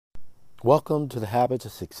Welcome to the Habits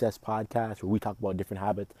of Success podcast, where we talk about different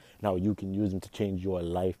habits and how you can use them to change your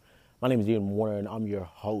life. My name is Ian Warner, and I'm your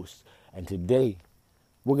host. And today,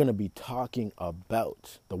 we're going to be talking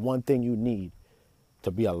about the one thing you need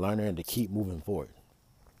to be a learner and to keep moving forward.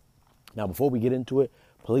 Now, before we get into it,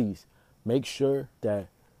 please make sure that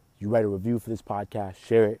you write a review for this podcast,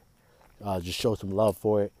 share it, just show some love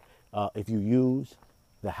for it. If you use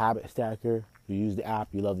the Habit Stacker, if you use the app,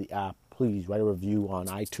 you love the app, please write a review on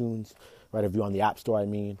iTunes, write a review on the App Store,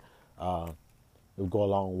 it will go a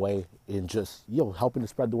long way in just, helping to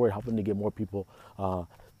spread the word, helping to get more people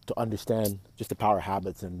to understand just the power of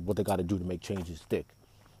habits and what they got to do to make changes stick.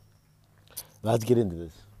 Let's get into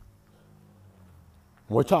this.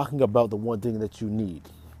 We're talking about the one thing that you need.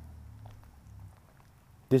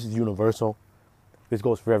 This is universal. This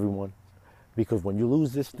goes for everyone. Because when you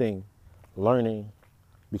lose this thing, learning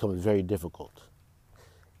becomes very difficult.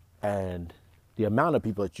 And the amount of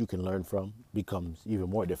people that you can learn from becomes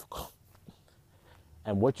even more difficult.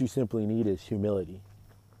 And what you simply need is humility.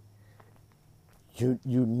 You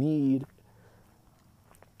need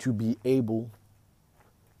to be able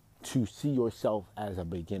to see yourself as a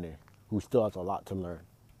beginner who still has a lot to learn.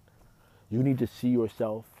 You need to see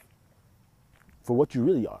yourself for what you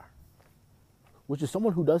really are, which is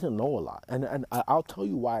someone who doesn't know a lot. And I'll tell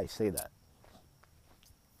you why I say that.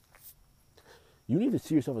 You need to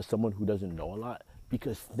see yourself as someone who doesn't know a lot,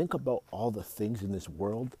 because think about all the things in this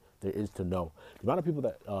world there is to know. The amount of people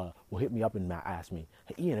that will hit me up and ask me,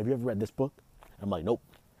 "Hey Ian, have you ever read this book?" I'm like, "Nope."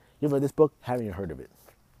 "You ever read this book?" "Haven't even heard of it."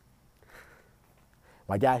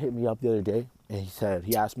 My dad hit me up the other day and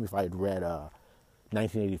he asked me if I had read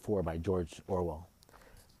 1984 by George Orwell.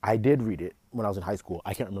 I did read it when I was in high school.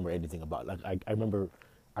 I can't remember anything about it. I remember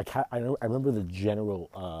the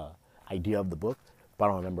general idea of the book, but I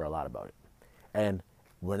don't remember a lot about it. And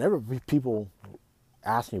whenever people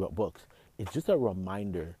ask me about books, it's just a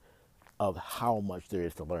reminder of how much there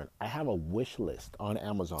is to learn. I have a wish list on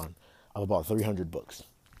Amazon of about 300 books.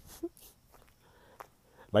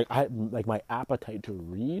 Like my appetite to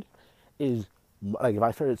read is like, if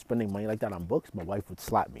I started spending money like that on books, my wife would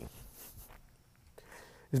slap me.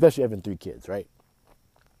 Especially having 3 kids, right?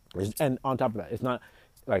 And on top of that, it's not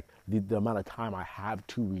like the amount of time I have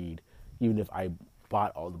to read, even if I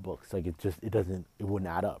bought all the books, like it wouldn't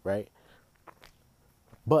add up, right?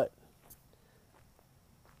 But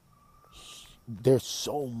there's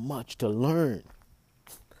so much to learn.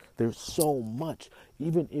 There's so much.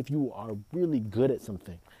 Even if you are really good at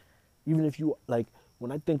something, even if you, like, when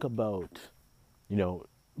I think about,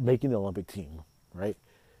 making the Olympic team, right?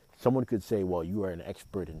 Someone could say, well, you are an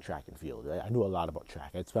expert in track and field, right? I knew a lot about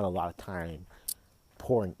track. I spent a lot of time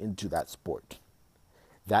pouring into that sport.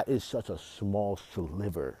 That is such a small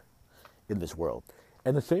sliver in this world.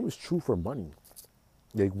 And the same is true for money.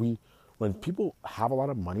 Like when people have a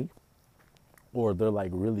lot of money, or they're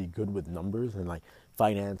like really good with numbers and like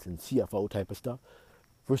finance and CFO type of stuff,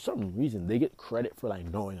 for some reason they get credit for like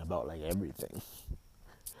knowing about like everything.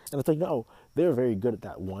 And it's like, no, they're very good at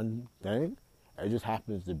that one thing. It just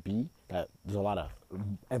happens to be that there's a lot of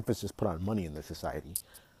emphasis put on money in this society.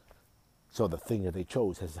 So the thing that they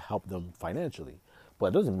chose has helped them financially. But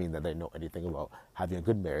it doesn't mean that they know anything about having a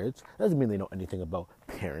good marriage. It doesn't mean they know anything about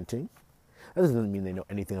parenting. That doesn't mean they know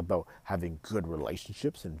anything about having good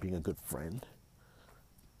relationships and being a good friend.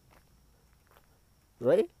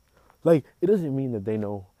 Right? Like, it doesn't mean that they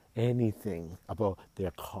know anything about their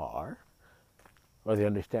car, or they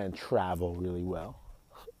understand travel really well.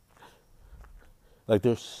 Like,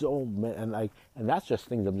 there's so many, and that's just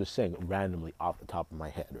things I'm just saying randomly off the top of my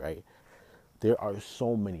head, right? There are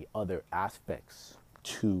so many other aspects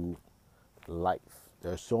to life.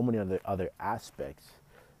 There are so many other aspects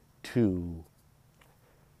to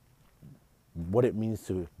what it means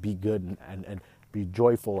to be good and be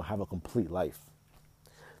joyful, have a complete life,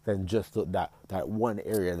 than just that one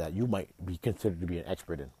area that you might be considered to be an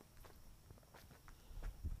expert in.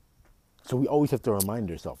 So we always have to remind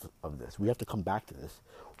ourselves of this. We have to come back to this.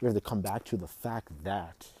 We have to come back to the fact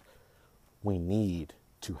that we need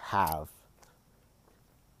to have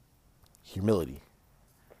humility.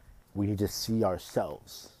 We need to see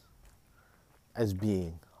ourselves as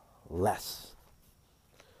being less.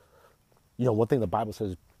 One thing the Bible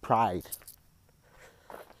says, pride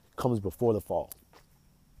comes before the fall.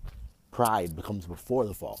 Pride becomes before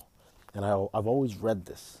the fall. And I've always read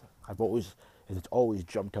this. It's always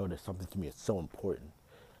jumped out as something to me. It's so important.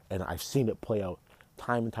 And I've seen it play out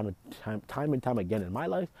time and time again in my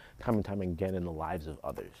life, time and time again in the lives of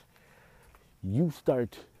others. You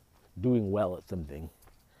start doing well at something,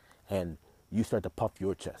 and you start to puff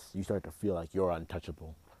your chest. You start to feel like you're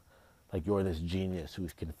untouchable. like you're this genius who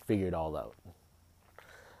can figure it all out.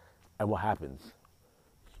 And what happens?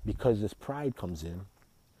 Because this pride comes in,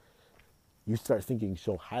 you start thinking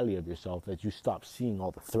so highly of yourself that you stop seeing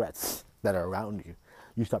all the threats that are around you.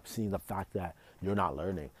 You stop seeing the fact that you're not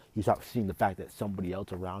learning. You stop seeing the fact that somebody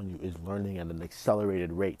else around you is learning at an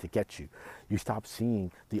accelerated rate to get you. You stop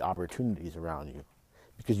seeing the opportunities around you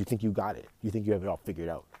because you think you got it. You think you have it all figured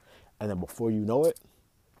out. And then before you know it,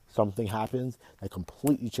 something happens that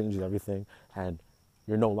completely changes everything, and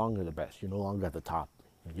you're no longer the best. You're no longer at the top.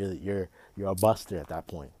 You're a buster at that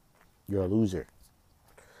point. You're a loser.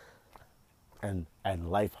 And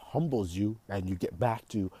life humbles you, and you get back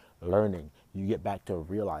to learning. You get back to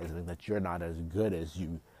realizing that you're not as good as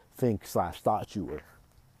you think/thought you were.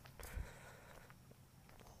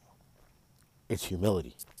 It's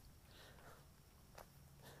humility.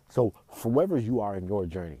 So for wherever you are in your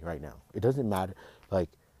journey right now, it doesn't matter.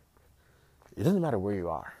 It doesn't matter where you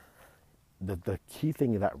are. The key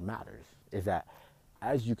thing that matters is that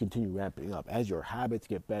as you continue ramping up, as your habits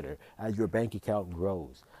get better, as your bank account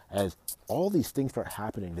grows, as all these things start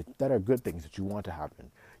happening that are good things that you want to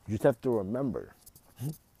happen, you just have to remember,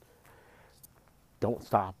 don't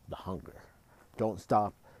stop the hunger. Don't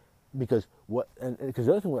stop, because because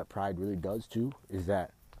the other thing what pride really does too is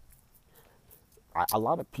that a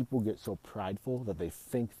lot of people get so prideful that they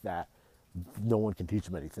think that no one can teach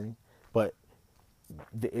them anything, but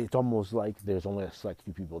it's almost like there's only a select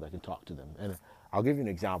few people that can talk to them. And I'll give you an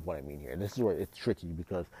example of what I mean here. And this is where it's tricky,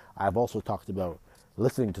 because I've also talked about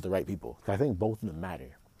listening to the right people, because I think both of them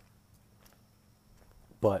matter.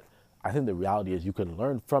 But I think the reality is you can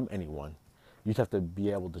learn from anyone. You just have to be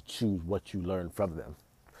able to choose what you learn from them.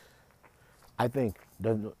 I think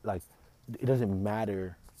it doesn't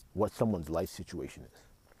matter what someone's life situation is,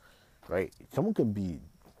 right? Someone could be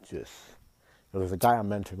just, there's a guy I'm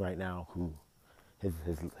mentoring right now who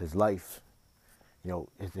his life,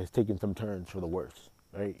 has taken some turns for the worse,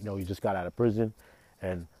 right? He just got out of prison,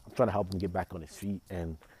 and I'm trying to help him get back on his feet,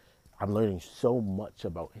 and I'm learning so much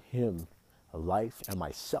about him, life, and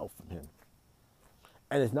myself from him.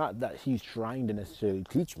 And it's not that he's trying to necessarily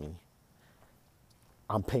teach me.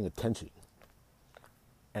 I'm paying attention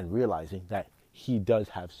and realizing that he does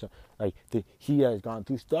have some, he has gone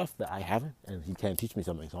through stuff that I haven't, and he can't teach me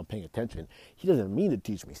something, so I'm paying attention. He doesn't mean to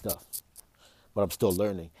teach me stuff, but I'm still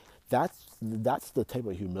learning. That's the type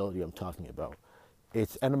of humility I'm talking about. And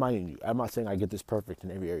I'm not saying I get this perfect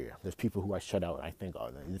in every area. There's people who I shut out and I think, oh,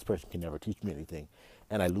 this person can never teach me anything,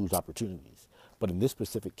 and I lose opportunities. But in this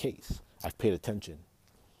specific case, I've paid attention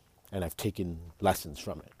and I've taken lessons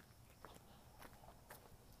from it.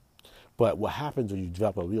 But what happens when you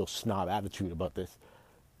develop a real snob attitude about this,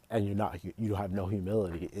 and you have no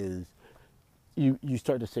humility, is you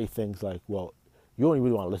start to say things like, well, you only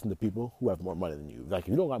really want to listen to people who have more money than you. Like, if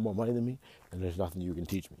you don't got more money than me, then there's nothing you can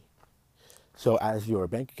teach me. So as your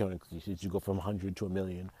bank account increases, you go from 100 to a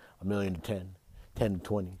million to 10, 10 to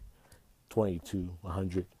 20, 20 to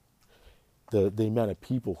 100. The amount of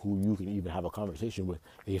people who you can even have a conversation with,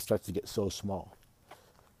 it starts to get so small.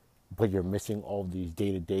 But you're missing all these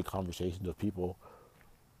day-to-day conversations with people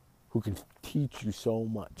who can teach you so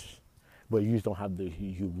much, but you just don't have the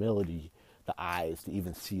humility, the eyes to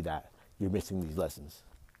even see that you're missing these lessons.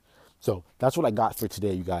 So that's what I got for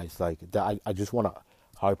today, you guys. I just want to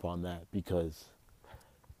harp on that, because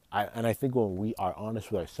I think when we are honest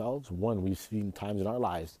with ourselves, we've seen times in our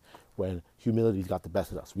lives when humility's got the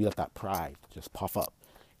best of us. We let that pride just puff up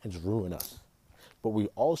and just ruin us. But we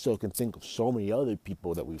also can think of so many other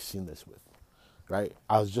people that we've seen this with, right?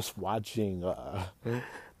 I was just watching,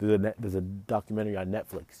 there's a documentary on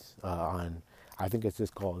Netflix I think it's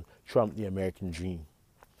just called Trump, the American Dream.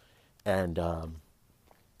 And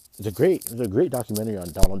it's a great documentary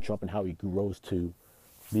on Donald Trump and how he rose to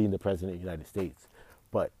being the president of the United States.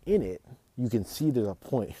 But in it, you can see there's a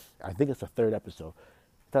point, I think it's the third episode,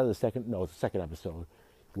 it's the second episode,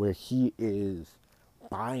 where he is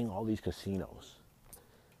buying all these casinos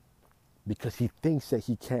because he thinks that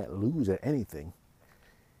he can't lose at anything.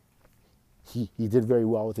 He did very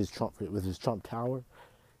well with his Trump Tower.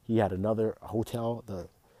 He had another hotel, the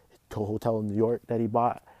hotel in New York that he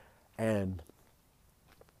bought, and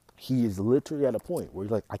he is literally at a point where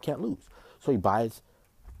he's like, I can't lose. So he buys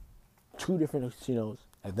 2 different casinos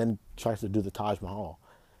and then tries to do the Taj Mahal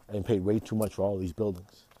and paid way too much for all these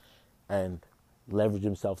buildings and leveraged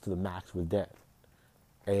himself to the max with debt.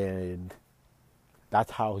 And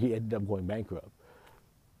that's how he ended up going bankrupt.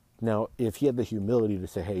 Now, if he had the humility to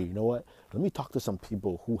say, hey, you know what? Let me talk to some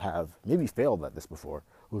people who have maybe failed at this before,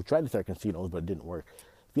 who tried to start casinos but it didn't work.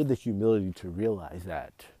 If he had the humility to realize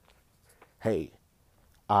that, hey,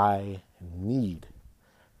 I need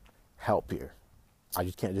help here. I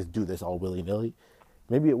just can't just do this all willy-nilly.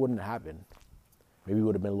 Maybe it wouldn't happen. Maybe he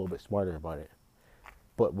would have been a little bit smarter about it.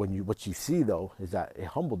 But what you see though is that it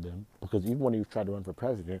humbled him, because even when he tried to run for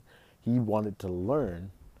president, he wanted to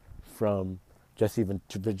learn from Jesse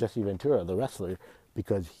Ventura, the wrestler,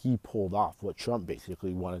 because he pulled off what Trump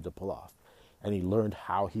basically wanted to pull off. And he learned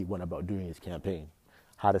how he went about doing his campaign,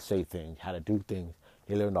 how to say things, how to do things.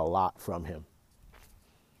 He learned a lot from him.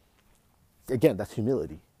 Again, that's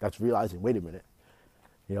humility. That's realizing, wait a minute,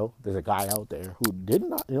 there's a guy out there who did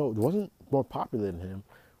not, wasn't more popular than him,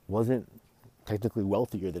 wasn't technically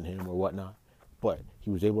wealthier than him or whatnot, but he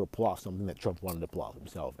was able to pull off something that Trump wanted to pull off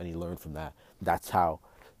himself, and he learned from that. That's how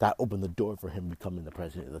that opened the door for him becoming the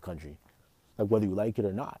president of the country. Like, whether you like it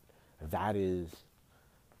or not, that is,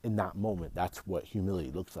 in that moment, that's what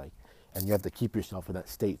humility looks like. And you have to keep yourself in that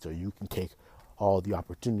state so you can take all the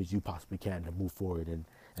opportunities you possibly can to move forward and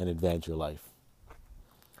advance your life.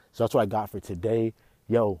 So that's what I got for today.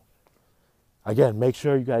 Again, make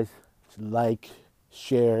sure you guys like,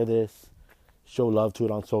 share this, show love to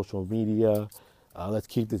it on social media. Let's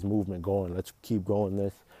keep this movement going. Let's keep growing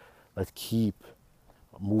this. Let's keep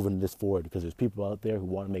moving this forward, because there's people out there who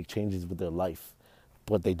want to make changes with their life,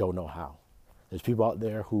 but they don't know how. There's people out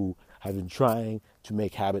there who have been trying to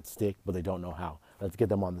make habits stick, but they don't know how. Let's get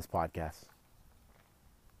them on this podcast.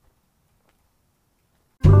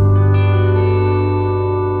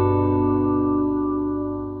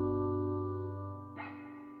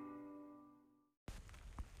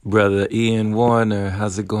 Brother Ian Warner,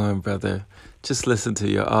 how's it going, brother? Just listen to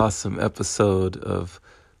your awesome episode of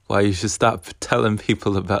why you should stop telling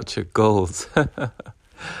people about your goals.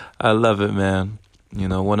 I love it, man.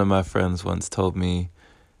 One of my friends once told me,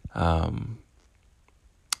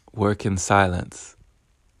 work in silence.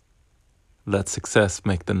 Let success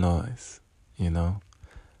make the noise,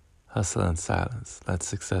 Hustle in silence. Let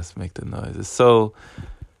success make the noise. It's so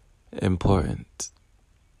important,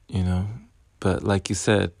 But like you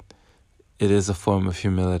said, it is a form of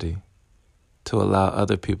humility to allow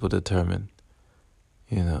other people to determine,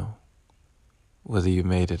 whether you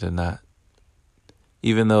made it or not.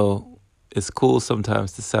 Even though it's cool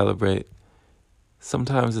sometimes to celebrate,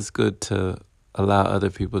 sometimes it's good to allow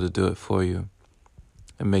other people to do it for you.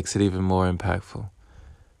 It makes it even more impactful.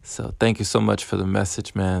 So thank you so much for the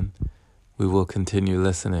message, man. We will continue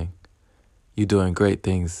listening. You're doing great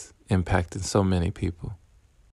things, impacting so many people.